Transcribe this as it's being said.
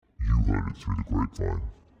heard it through the grapevine.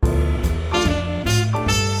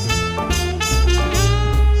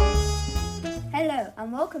 Hello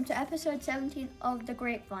and welcome to episode 17 of The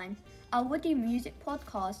Grapevine, our Woody music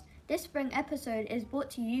podcast. This spring episode is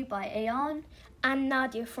brought to you by Ayan and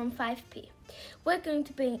Nadia from 5P. We're going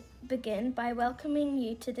to begin by welcoming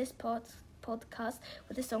you to this podcast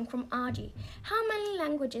with a song from RG. How many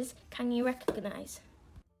languages can you recognise?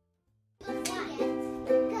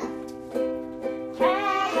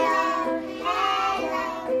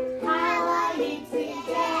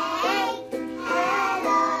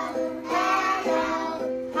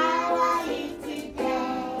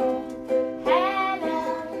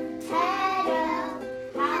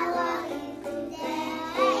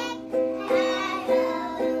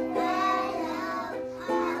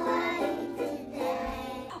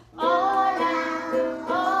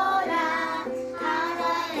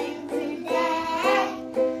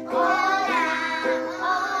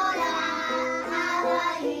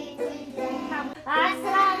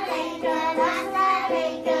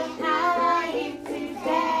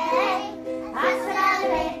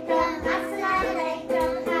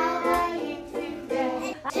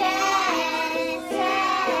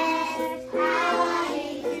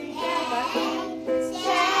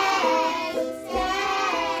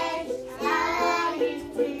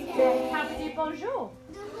 Bonjour.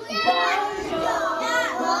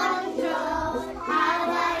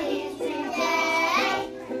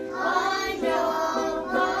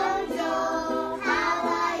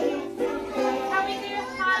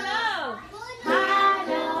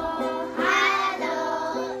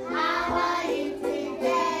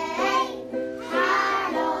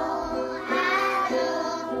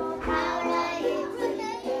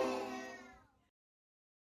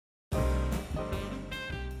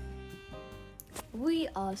 We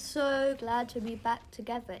are so glad to be back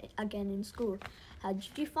together again in school. How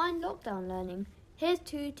did you find lockdown learning? Here's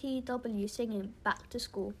Tutti singing Back to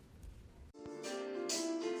School.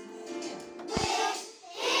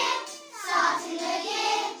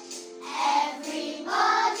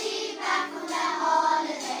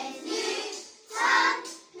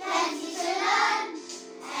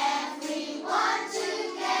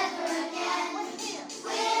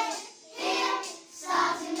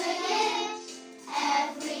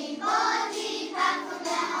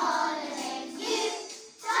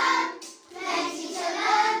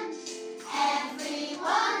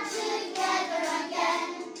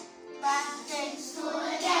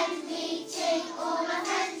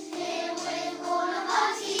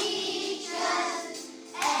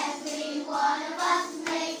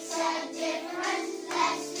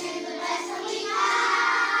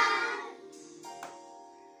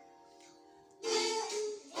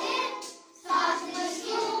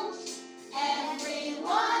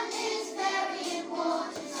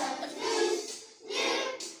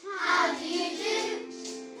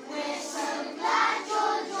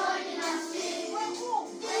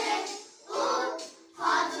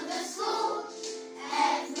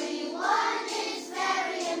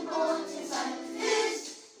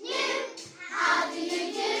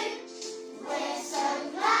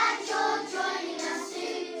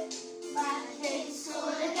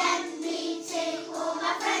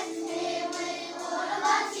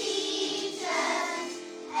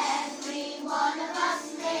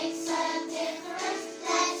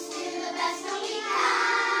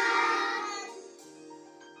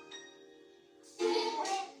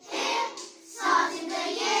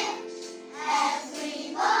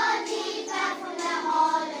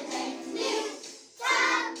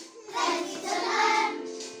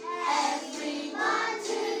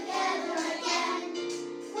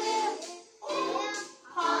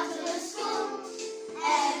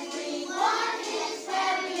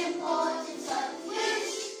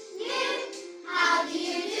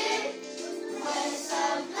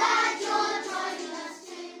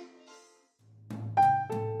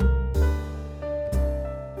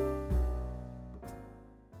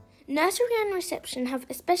 Nursery and reception have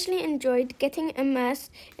especially enjoyed getting immersed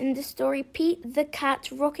in the story Pete the Cat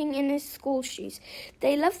Rocking in His School Shoes.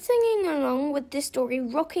 They love singing along with the story,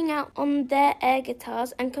 rocking out on their air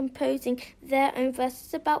guitars and composing their own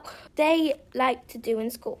verses about what they like to do in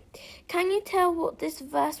school. Can you tell what this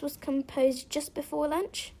verse was composed just before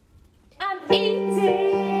lunch? I'm eating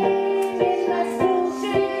in my school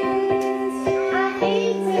shoes. I'm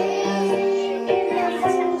eating in my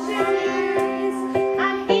school shoes.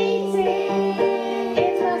 I'm eating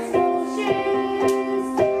in my school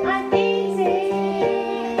shoes. I'm eating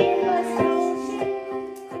in my school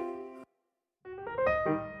shoes.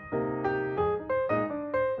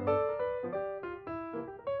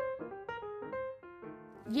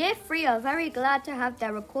 Year 3 are very glad to have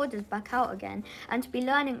their recorders back out again and to be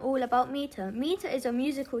learning all about meter. Meter is a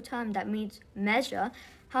musical term that means measure,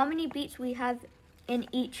 how many beats we have in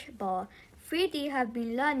each bar. 3D have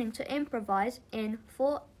been learning to improvise in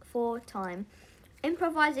 4/4 time.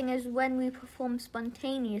 Improvising is when we perform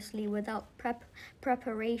spontaneously without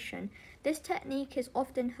preparation. This technique is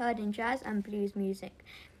often heard in jazz and blues music.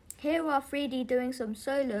 Here are 3D doing some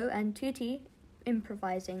solo and Tutti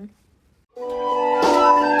improvising.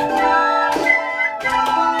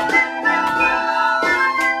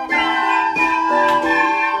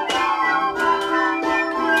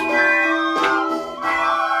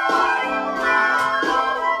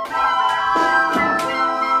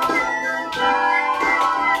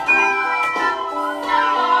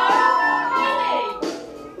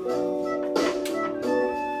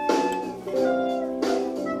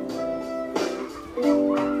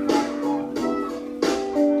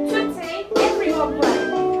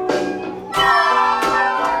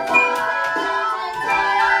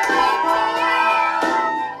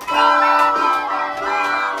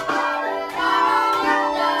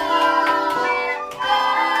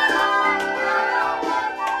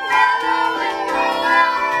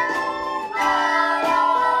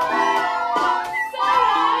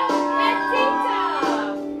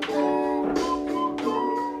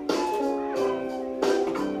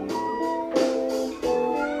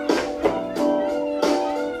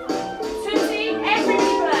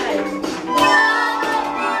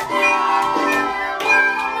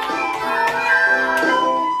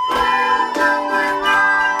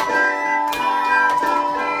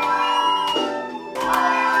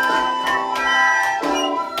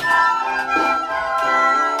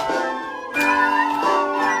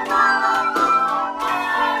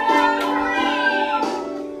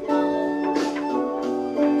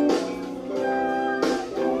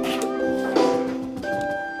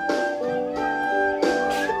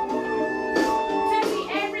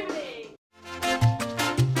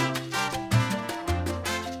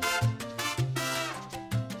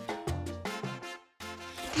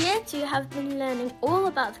 Year 2 have been learning all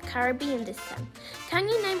about the Caribbean this term. Can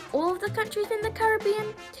you name all of the countries in the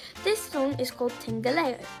Caribbean? This song is called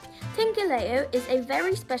Tingalayo. Tingalayo is a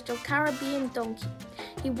very special Caribbean donkey.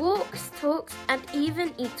 He walks, talks, and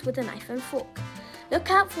even eats with a knife and fork. Look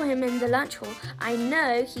out for him in the lunch hall. I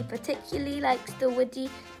know he particularly likes the woody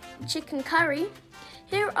chicken curry.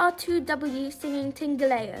 Here are 2W singing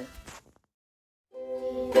Tingalayo.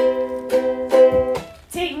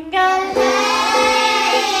 Tingalayo,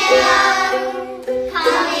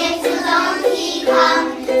 come little donkey, come.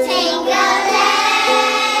 Tingalayo,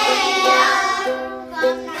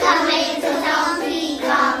 come little donkey,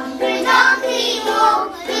 come. We donkey walk,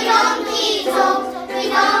 we donkey talk, we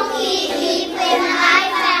donkey eat with a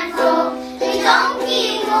knife and fork. We donkey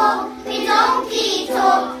walk, we donkey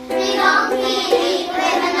talk, we donkey eat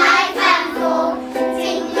with a knife and fork.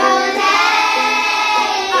 Tingalayo,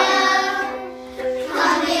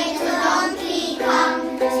 come little donkey, come.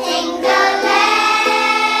 Tingalayo,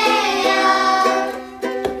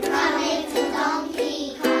 come little donkey,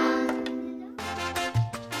 come.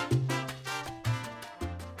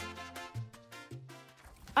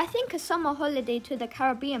 I think a summer holiday to the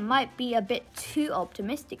Caribbean might be a bit too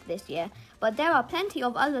optimistic this year, but there are plenty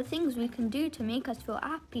of other things we can do to make us feel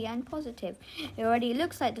happy and positive. It already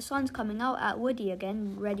looks like the sun's coming out at Woody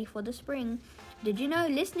again, ready for the spring. Did you know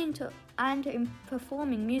listening to and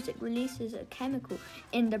performing music releases a chemical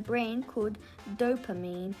in the brain called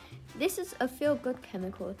dopamine? This is a feel-good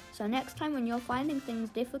chemical, so next time when you're finding things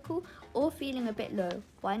difficult or feeling a bit low,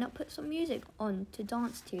 why not put some music on to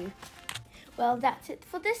dance to? Well, that's it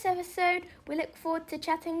for this episode. We look forward to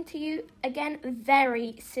chatting to you again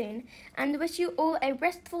very soon and wish you all a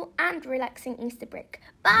restful and relaxing Easter break.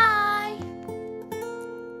 Bye!